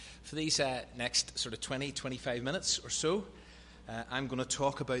For these next sort of 20, 25 minutes or so, I'm going to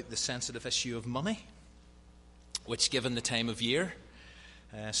talk about the sensitive issue of money, which, given the time of year,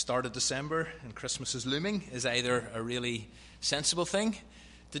 start of December and Christmas is looming, is either a really sensible thing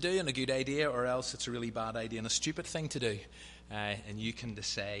to do and a good idea, or else it's a really bad idea and a stupid thing to do, and you can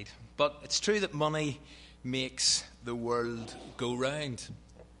decide. But it's true that money makes the world go round,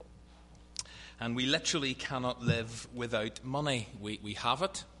 and we literally cannot live without money. We have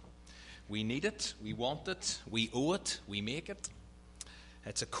it, we need it, we want it, we owe it, we make it.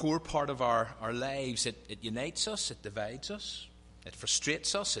 It's a core part of our lives. It unites us, it divides us, it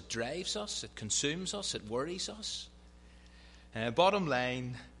frustrates us, it drives us, it consumes us, it worries us. Bottom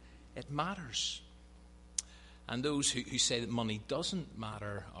line, it matters. And those who say that money doesn't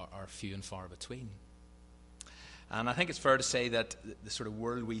matter are few and far between. And I think it's fair to say that the sort of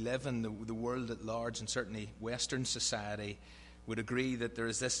world we live in, the world at large, and certainly Western society, would agree that there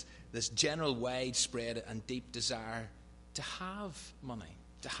is this general widespread and deep desire to have money,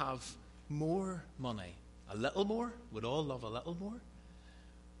 to have more money. A little more? Would all love a little more?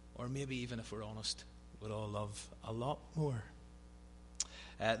 Or maybe, even if we're honest, would all love a lot more?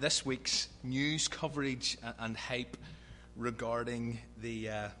 This week's news coverage and hype regarding the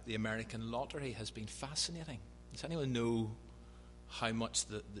American lottery has been fascinating. Does anyone know how much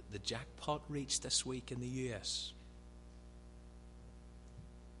the jackpot reached this week in the US?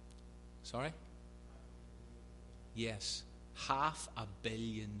 Sorry? Yes, $500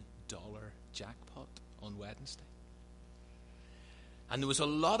 million jackpot on Wednesday. And there was a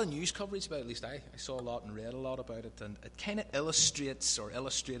lot of news coverage about it. At least I saw a lot and read a lot about it, and it kind of illustrated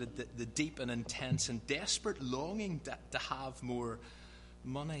the deep and intense and desperate longing to have more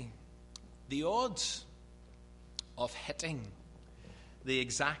money. The odds of hitting the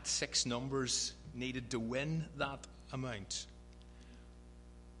exact 6 numbers needed to win that amount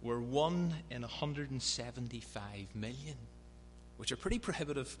were 1 in 175 million, which are pretty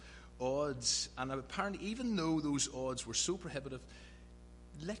prohibitive odds. And apparently, even though those odds were so prohibitive,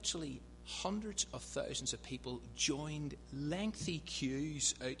 literally hundreds of thousands of people joined lengthy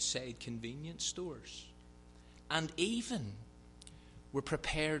queues outside convenience stores, and even were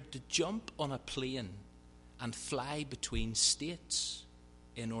prepared to jump on a plane and fly between states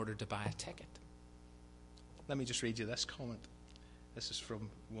in order to buy a ticket. Let me just read you this comment. This is from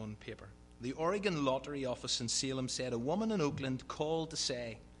one paper. The Oregon Lottery office in Salem said a woman in Oakland called to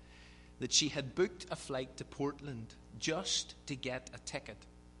say that she had booked a flight to Portland just to get a ticket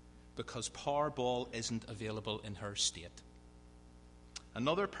because Powerball isn't available in her state.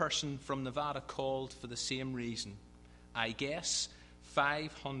 Another person from Nevada called for the same reason. I guess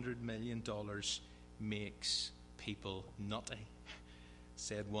 $500 million makes people nutty,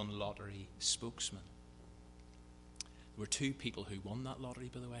 said one lottery spokesman. There were 2 people who won that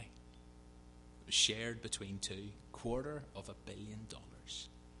lottery, by the way. It was shared between 2, $250 million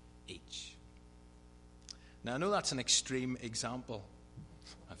each. Now, I know that's an extreme example,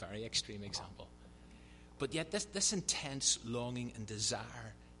 a very extreme example, but yet this intense longing and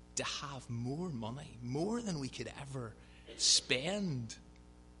desire to have more money, more than we could ever spend,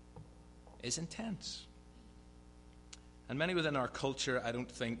 is intense. And many within our culture, I don't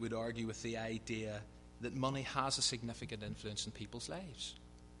think, would argue with the idea that money has a significant influence in people's lives.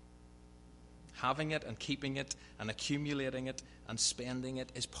 Having it and keeping it and accumulating it and spending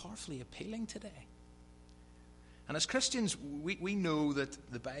it is powerfully appealing today. And as Christians, we know that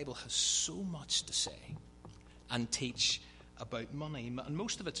the Bible has so much to say and teach about money, and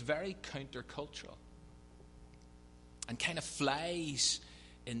most of it's very countercultural and kind of flies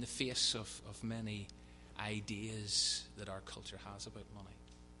in the face of many ideas that our culture has about money.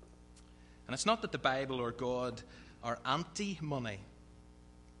 And it's not that the Bible or God are anti-money.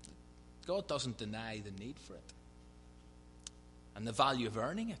 God doesn't deny the need for it and the value of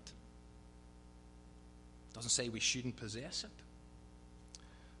earning it. Doesn't say we shouldn't possess it.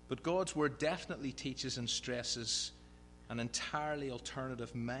 But God's word definitely teaches and stresses an entirely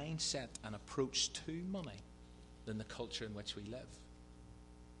alternative mindset and approach to money than the culture in which we live.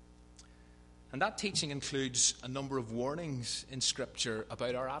 And that teaching includes a number of warnings in Scripture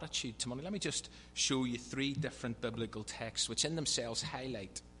about our attitude to money. Let me just show you 3 different biblical texts which in themselves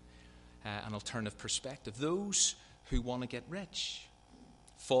highlight an alternative perspective. Those who want to get rich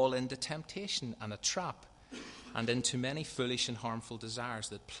fall into temptation and a trap and into many foolish and harmful desires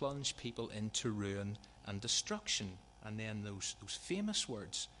that plunge people into ruin and destruction. And then those famous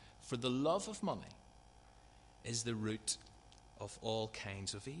words, for the love of money is the root of all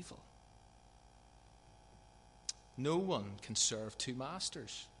kinds of evil. No one can serve 2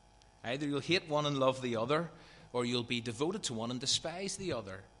 masters. Either you'll hate one and love the other, or you'll be devoted to one and despise the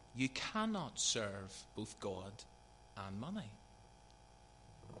other. You cannot serve both God and money.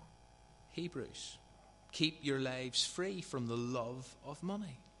 Hebrews, keep your lives free from the love of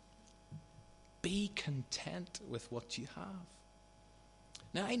money. Be content with what you have.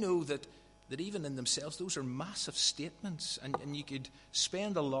 Now, I know that even in themselves, those are massive statements, and you could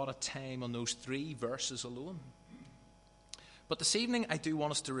spend a lot of time on those 3 verses alone. But this evening, I do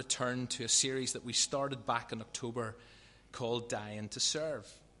want us to return to a series that we started back in October called Dying to Serve.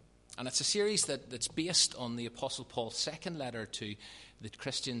 And it's a series that's based on the Apostle Paul's second letter to the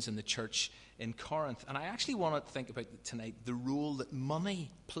Christians in the church in Corinth. And I actually want to think about tonight the role that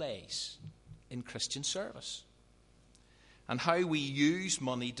money plays in Christian service, and how we use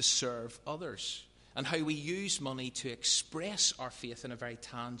money to serve others, and how we use money to express our faith in a very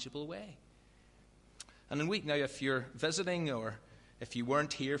tangible way. And in week now, if you're visiting, or if you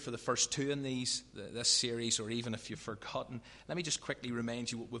weren't here for the first 2 in this series, or even if you've forgotten, let me just quickly remind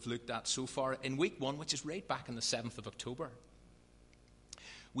you what we've looked at so far. In week 1, which is right back on the 7th of October,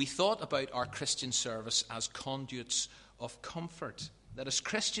 we thought about our Christian service as conduits of comfort. That as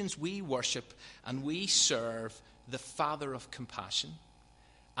Christians, we worship and we serve the Father of compassion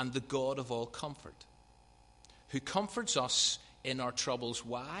and the God of all comfort, who comforts us in our troubles.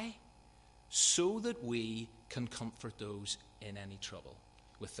 Why? So that we can comfort those in any trouble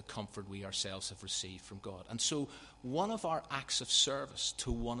with the comfort we ourselves have received from God. And so one of our acts of service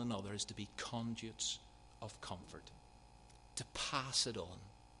to one another is to be conduits of comfort, to pass it on,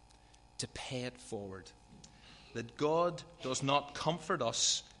 to pay it forward. That God does not comfort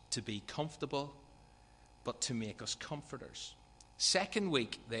us to be comfortable, but to make us comforters. Second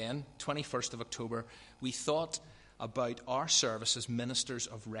week then, 21st of October, we thought about our service as ministers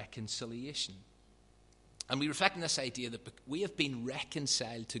of reconciliation. And we reflect on this idea that we have been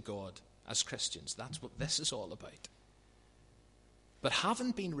reconciled to God as Christians. That's what this is all about. But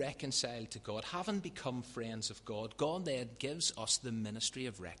having been reconciled to God, having become friends of God, God then gives us the ministry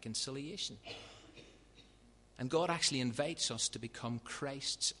of reconciliation. And God actually invites us to become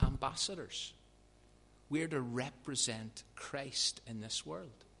Christ's ambassadors. We're to represent Christ in this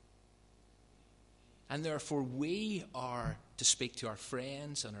world. And therefore we are to speak to our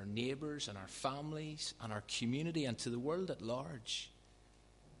friends and our neighbours and our families and our community and to the world at large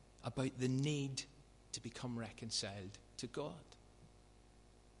about the need to become reconciled to God.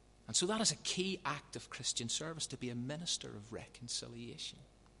 And so that is a key act of Christian service, to be a minister of reconciliation.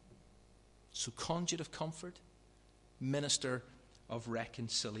 So conduit of comfort, minister of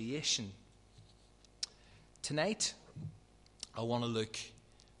reconciliation. Tonight, I want to look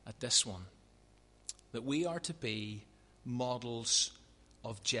at this one, that we are to be models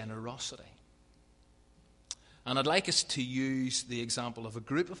of generosity. And I'd like us to use the example of a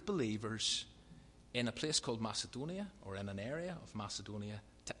group of believers in a place called Macedonia, or in an area of Macedonia,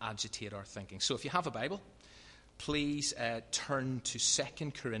 to agitate our thinking. So if you have a Bible, please turn to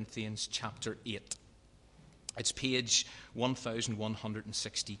 2 Corinthians chapter 8. It's page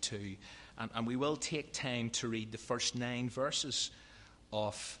 1162. And we will take time to read the first 9 verses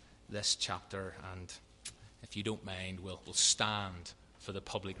of this chapter. And if you don't mind, we'll stand for the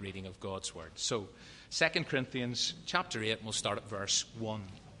public reading of God's word. So 2 Corinthians chapter 8, and we'll start at verse 1.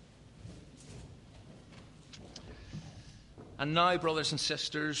 And now, brothers and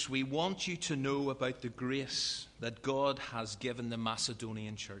sisters, we want you to know about the grace that God has given the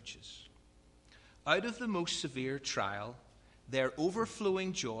Macedonian churches. Out of the most severe trial, their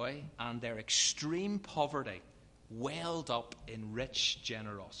overflowing joy and their extreme poverty welled up in rich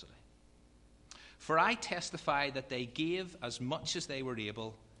generosity. For I testify that they gave as much as they were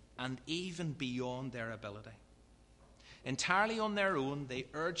able, and even beyond their ability. Entirely on their own, they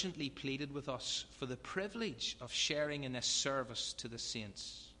urgently pleaded with us for the privilege of sharing in this service to the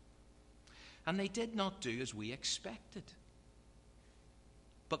saints. And they did not do as we expected,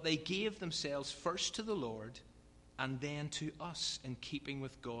 but they gave themselves first to the Lord and then to us, in keeping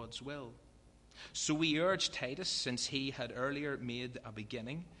with God's will. So we urged Titus, since he had earlier made a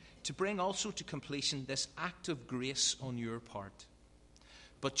beginning, to bring also to completion this act of grace on your part.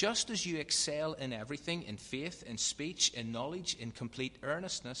 But just as you excel in everything, in faith, in speech, in knowledge, in complete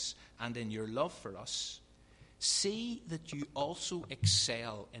earnestness, and in your love for us, see that you also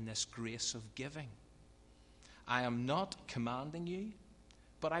excel in this grace of giving. I am not commanding you,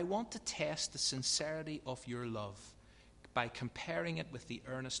 but I want to test the sincerity of your love by comparing it with the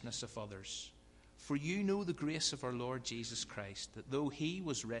earnestness of others. For you know the grace of our Lord Jesus Christ, that though he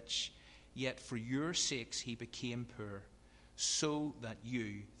was rich, yet for your sakes he became poor, so that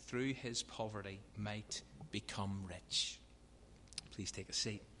you, through his poverty, might become rich. Please take a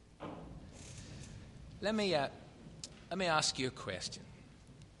seat. Let me ask you a question.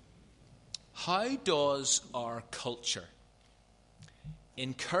 How does our culture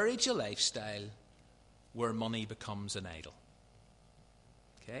encourage a lifestyle where money becomes an idol?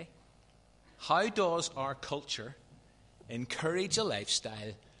 Okay? How does our culture encourage a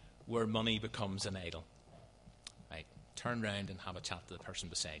lifestyle where money becomes an idol? Right, turn round and have a chat to the person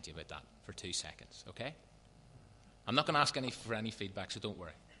beside you about that for 2 seconds, okay? I'm not going to ask for any feedback, so don't worry.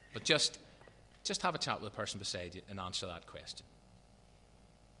 But just have a chat with the person beside you and answer that question.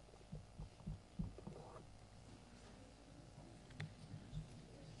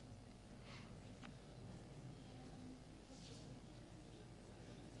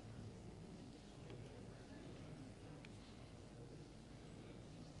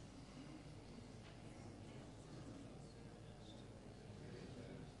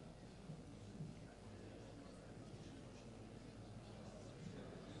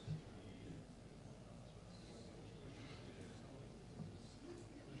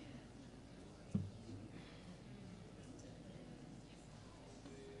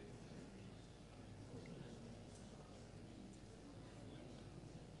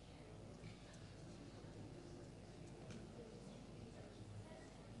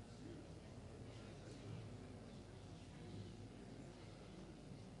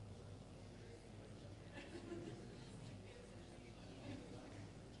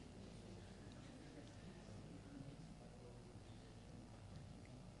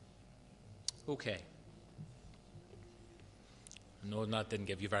 Okay. I know that didn't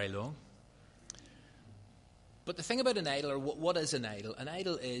give you very long. But the thing about an idol, or what is an idol? An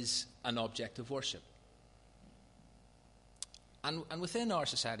idol is an object of worship. And within our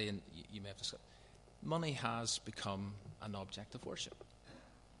society, and you may have discussed, money has become an object of worship,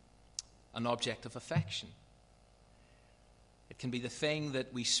 an object of affection. It can be the thing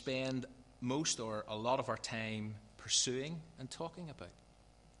that we spend most or a lot of our time pursuing and talking about.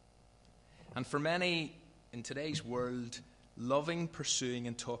 And for many in today's world, loving, pursuing,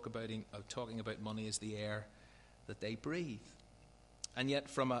 and talking about money is the air that they breathe. And yet,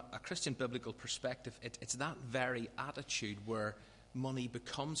 from a Christian biblical perspective, it's that very attitude where money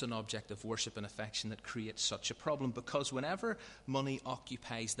becomes an object of worship and affection that creates such a problem. Because whenever money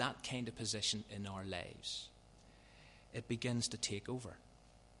occupies that kind of position in our lives, it begins to take over.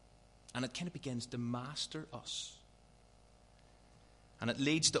 And it kind of begins to master us. And it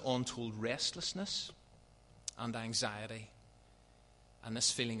leads to untold restlessness and anxiety and this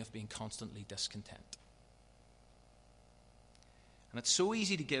feeling of being constantly discontent. And it's so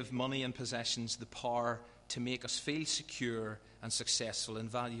easy to give money and possessions the power to make us feel secure and successful and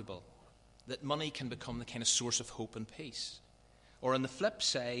valuable, that money can become the kind of source of hope and peace. Or on the flip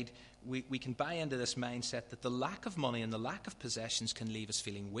side, we can buy into this mindset that the lack of money and the lack of possessions can leave us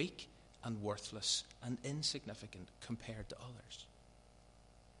feeling weak and worthless and insignificant compared to others.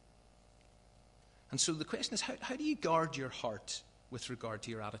 And so the question is, how do you guard your heart with regard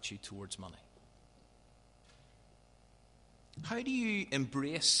to your attitude towards money? How do you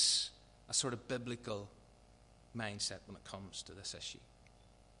embrace a sort of biblical mindset when it comes to this issue?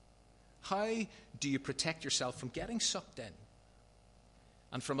 How do you protect yourself from getting sucked in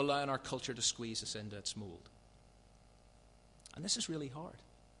and from allowing our culture to squeeze us into its mold? And this is really hard.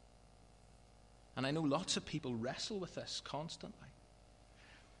 And I know lots of people wrestle with this constantly.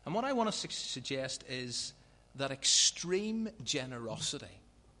 And what I want to suggest is that extreme generosity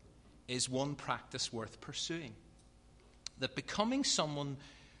is one practice worth pursuing. That becoming someone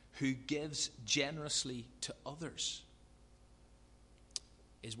who gives generously to others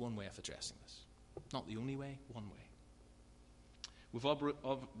is one way of addressing this. Not the only way, one way.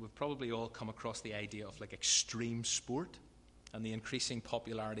 We've probably all come across the idea of like extreme sport and the increasing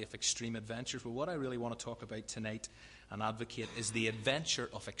popularity of extreme adventures. But what I really want to talk about tonight and advocate is the adventure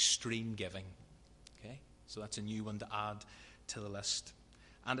of extreme giving. Okay? So that's a new one to add to the list.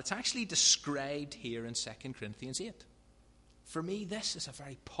 And it's actually described here in 2 Corinthians 8. For me, this is a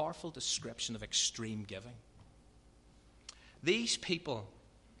very powerful description of extreme giving. These people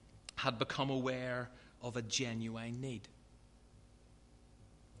had become aware of a genuine need.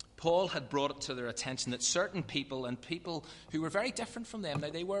 Paul had brought it to their attention that certain people, and people who were very different from them, now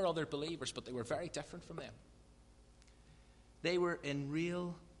they were other believers, but they were very different from them, they were in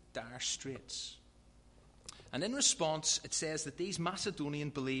real dire straits. And in response, it says that these Macedonian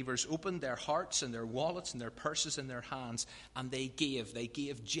believers opened their hearts and their wallets and their purses in their hands, and they gave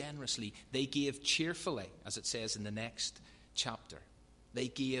generously, they gave cheerfully, as it says in the next chapter. They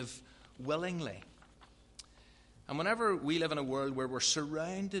gave willingly. And whenever we live in a world where we're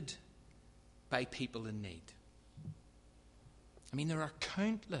surrounded by people in need, I mean, there are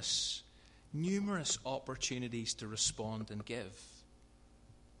countless, numerous opportunities to respond and give.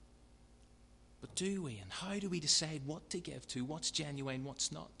 But do we? And how do we decide what to give to? What's genuine,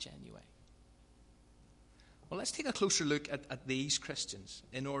 what's not genuine? Well, let's take a closer look at these Christians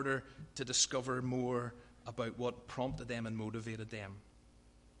in order to discover more about what prompted them and motivated them.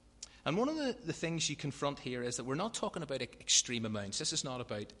 And one of the things you confront here is that we're not talking about extreme amounts. This is not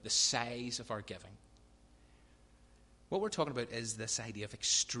about the size of our giving. What we're talking about is this idea of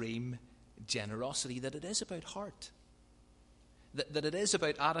extreme generosity, that it is about heart, that it is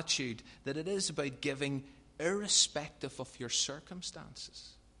about attitude, that it is about giving irrespective of your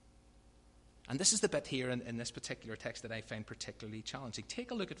circumstances. And this is the bit here in this particular text that I find particularly challenging.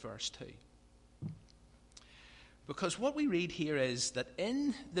 Take a look at verse 2. Because what we read here is that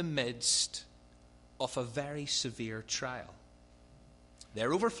in the midst of a very severe trial,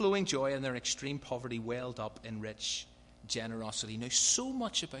 their overflowing joy and their extreme poverty welled up in rich generosity. Now, so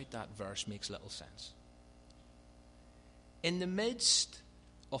much about that verse makes little sense. In the midst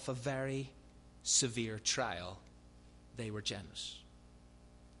of a very severe trial, they were generous.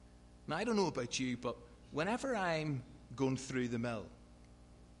 Now, I don't know about you, but whenever I'm going through the mill,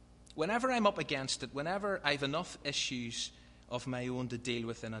 whenever I'm up against it, whenever I've enough issues of my own to deal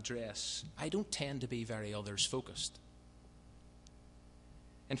with and address, I don't tend to be very others-focused.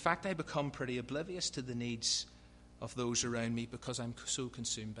 In fact, I become pretty oblivious to the needs of those around me because I'm so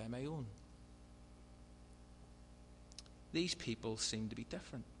consumed by my own. These people seem to be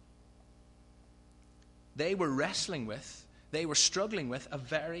different. They were wrestling with, they were struggling with a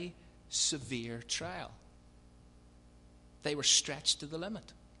very severe trial. They were stretched to the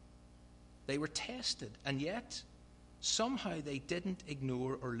limit. They were tested, and yet somehow they didn't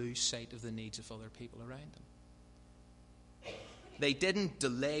ignore or lose sight of the needs of other people around them. They didn't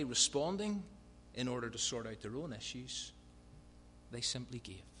delay responding in order to sort out their own issues. They simply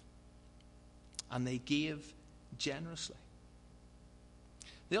gave. And they gave generously.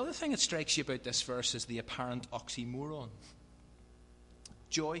 The other thing that strikes you about this verse is the apparent oxymoron.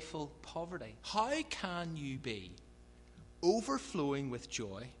 Joyful poverty. How can you be overflowing with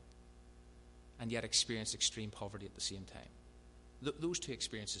joy and yet experience extreme poverty at the same time? Those two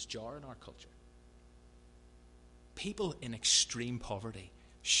experiences jar in our culture. People in extreme poverty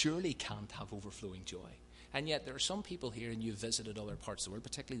surely can't have overflowing joy. And yet there are some people here, and you've visited other parts of the world,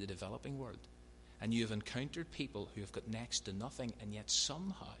 particularly the developing world, and you've encountered people who have got next to nothing and yet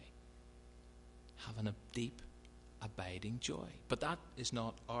somehow having a deep, abiding joy. But that is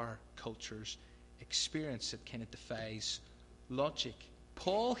not our culture's experience. It kind of defies logic.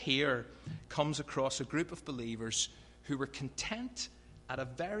 Paul here comes across a group of believers who were content at a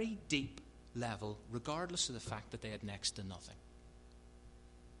very deep level, regardless of the fact that they had next to nothing.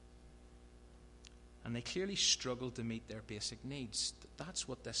 And they clearly struggled to meet their basic needs. That's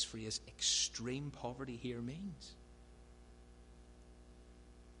what this phrase, extreme poverty, here means.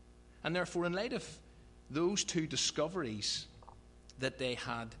 And therefore, in light of those two discoveries, that they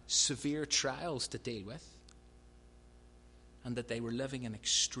had severe trials to deal with, and that they were living in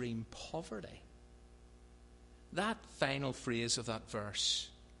extreme poverty, that final phrase of that verse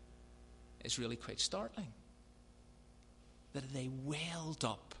is really quite startling. That they welled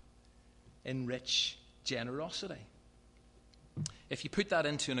up in rich generosity. If you put that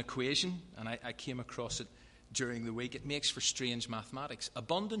into an equation, and I came across it during the week, it makes for strange mathematics.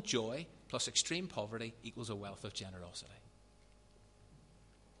 Abundant joy plus extreme poverty equals a wealth of generosity.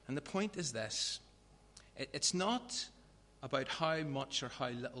 And the point is this: it's not about how much or how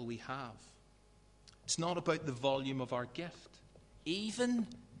little we have. It's not about the volume of our gift. Even,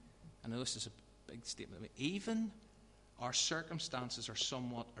 I know this is a big statement, even our circumstances are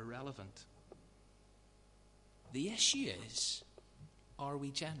somewhat irrelevant. The issue is, are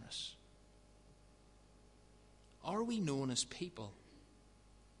we generous? Are we known as people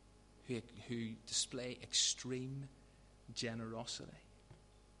who display extreme generosity?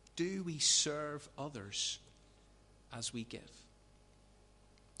 Do we serve others as we give?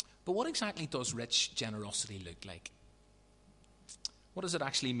 But what exactly does rich generosity look like? What does it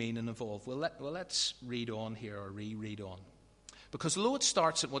actually mean and involve? Well, let's read on here, or reread on. Because although it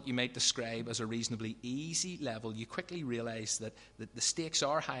starts at what you might describe as a reasonably easy level, you quickly realize that the stakes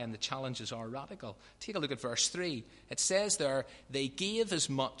are high and the challenges are radical. Take a look at verse 3. It says there, they gave as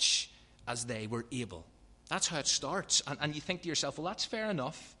much as they were able. That's how it starts. And you think to yourself, well, that's fair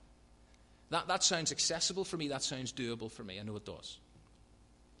enough. That sounds accessible for me. That sounds doable for me. I know it does.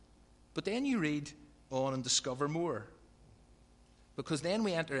 But then you read on and discover more. Because then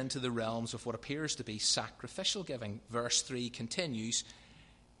we enter into the realms of what appears to be sacrificial giving. Verse 3 continues,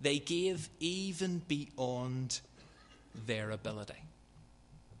 they gave even beyond their ability.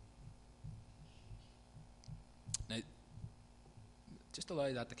 Now, just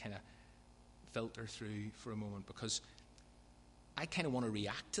allow that to kind of filter through for a moment, because I kind of want to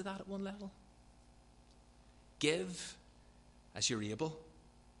react to that at one level. Give as you're able,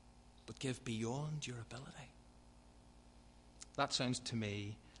 but give beyond your ability. That sounds to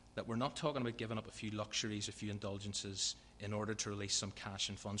me that we're not talking about giving up a few luxuries, a few indulgences in order to release some cash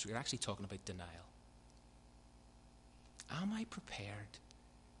and funds. We're actually talking about denial. Am I prepared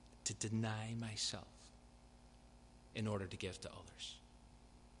to deny myself in order to give to others?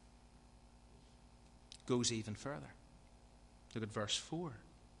 Goes even further. Look at verse 4.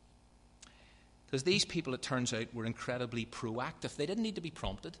 Because these people, it turns out, were incredibly proactive. They didn't need to be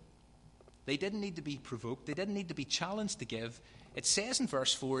prompted. They didn't need to be provoked. They didn't need to be challenged to give. It says in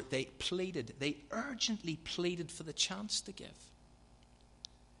verse 4, they pleaded. They urgently pleaded for the chance to give.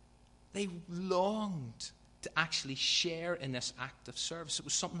 They longed to actually share in this act of service. It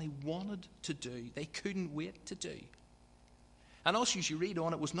was something they wanted to do. They couldn't wait to do. And also, as you read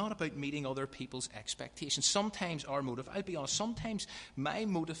on, it was not about meeting other people's expectations. Sometimes our motive, I'll be honest, sometimes my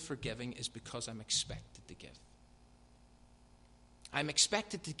motive for giving is because I'm expected to give. I'm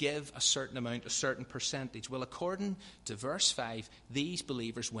expected to give a certain amount, a certain percentage. Well, according to verse 5, these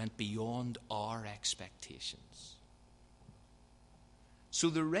believers went beyond our expectations. So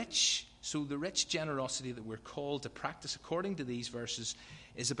the rich generosity that we're called to practice according to these verses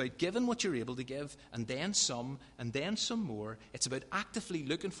is about giving what you're able to give, and then some more. It's about actively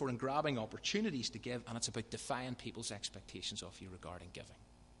looking for and grabbing opportunities to give, and it's about defying people's expectations of you regarding giving.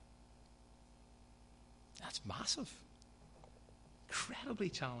 That's massive. Incredibly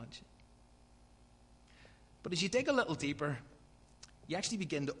challenging. But as you dig a little deeper, you actually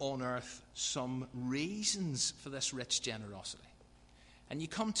begin to unearth some reasons for this rich generosity. And you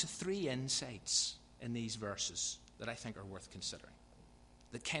come to 3 insights in these verses that I think are worth considering,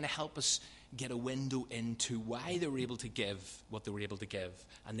 that kind of help us get a window into why they were able to give what they were able to give,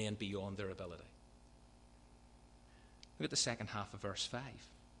 and then beyond their ability. Look at the second half of verse 5.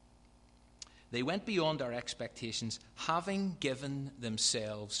 They went beyond our expectations, having given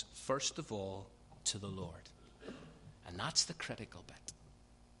themselves, first of all, to the Lord. And that's the critical bit.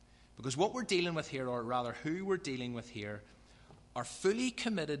 Because what we're dealing with here, or rather who we're dealing with here, are fully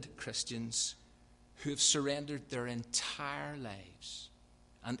committed Christians who have surrendered their entire lives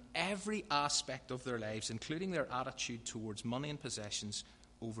and every aspect of their lives, including their attitude towards money and possessions,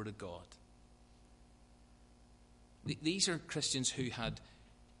 over to God. These are Christians who had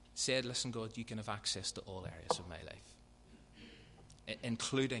said, listen, God, you can have access to all areas of my life,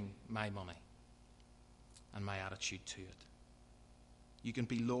 including my money and my attitude to it. You can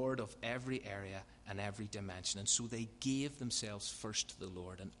be Lord of every area and every dimension. And so they gave themselves first to the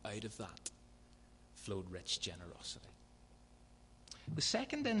Lord, and out of that flowed rich generosity. The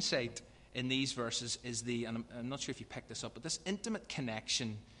second insight in these verses is and I'm not sure if you picked this up, but this intimate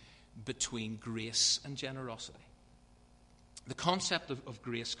connection between grace and generosity. The concept of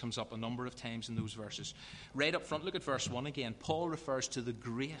grace comes up a number of times in those verses. Right up front, look at verse 1 again. Paul refers to the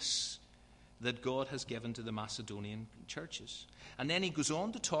grace that God has given to the Macedonian churches. And then he goes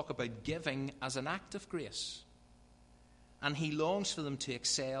on to talk about giving as an act of grace. And he longs for them to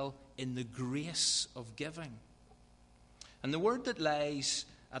excel in the grace of giving. And the word that lies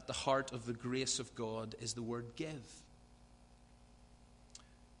at the heart of the grace of God is the word give.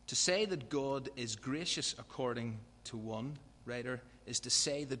 To say that God is gracious, according to one writer, is to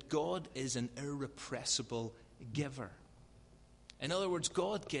say that God is an irrepressible giver. In other words,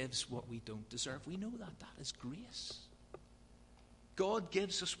 God gives what we don't deserve. We know that. That is grace. God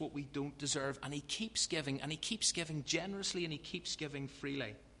gives us what we don't deserve, and he keeps giving generously, and he keeps giving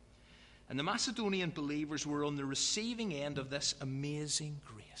freely. And the Macedonian believers were on the receiving end of this amazing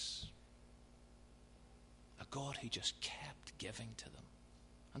grace. A God who just kept giving to them.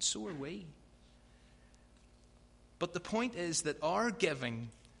 And so are we. But the point is that our giving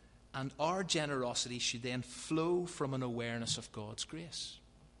and our generosity should then flow from an awareness of God's grace.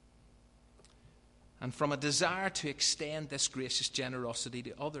 And from a desire to extend this gracious generosity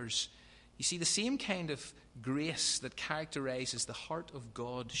to others. You see, the same kind of grace that characterizes the heart of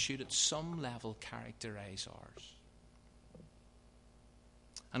God should at some level characterize ours.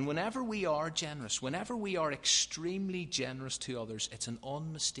 And whenever we are generous, whenever we are extremely generous to others, it's an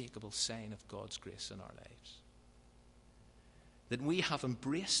unmistakable sign of God's grace in our lives. That we have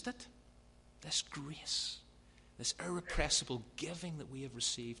embraced it, this grace, this irrepressible giving that we have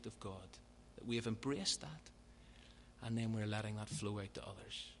received of God, that we have embraced that, and then we're letting that flow out to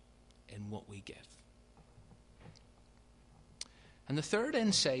others in what we give. And the third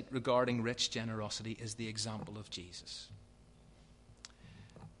insight regarding rich generosity is the example of Jesus.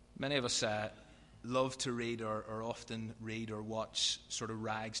 Many of us love to read or often read or watch sort of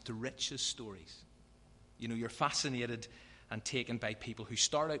rags to riches stories. You know, you're fascinated and taken by people who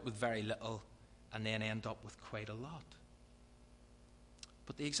start out with very little and then end up with quite a lot.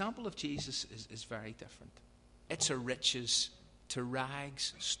 But the example of Jesus is very different. It's a riches to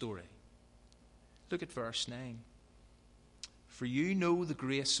rags story. Look at verse 9. For you know the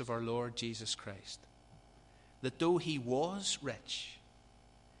grace of our Lord Jesus Christ, that though he was rich,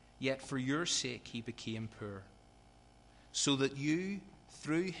 yet for your sake he became poor, so that you,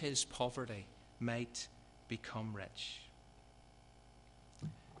 through his poverty, might become rich.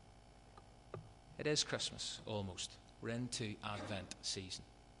 It is Christmas, almost. We're into Advent season.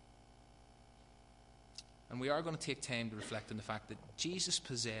 And we are going to take time to reflect on the fact that Jesus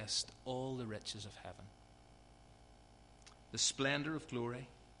possessed all the riches of heaven. The splendor of glory,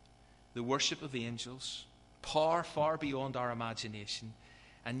 the worship of angels, power far beyond our imagination,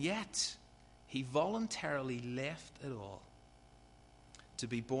 and yet he voluntarily left it all to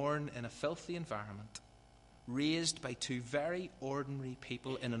be born in a filthy environment, raised by two very ordinary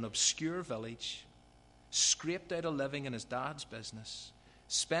people in an obscure village, scraped out a living in his dad's business,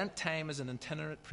 spent time as an itinerant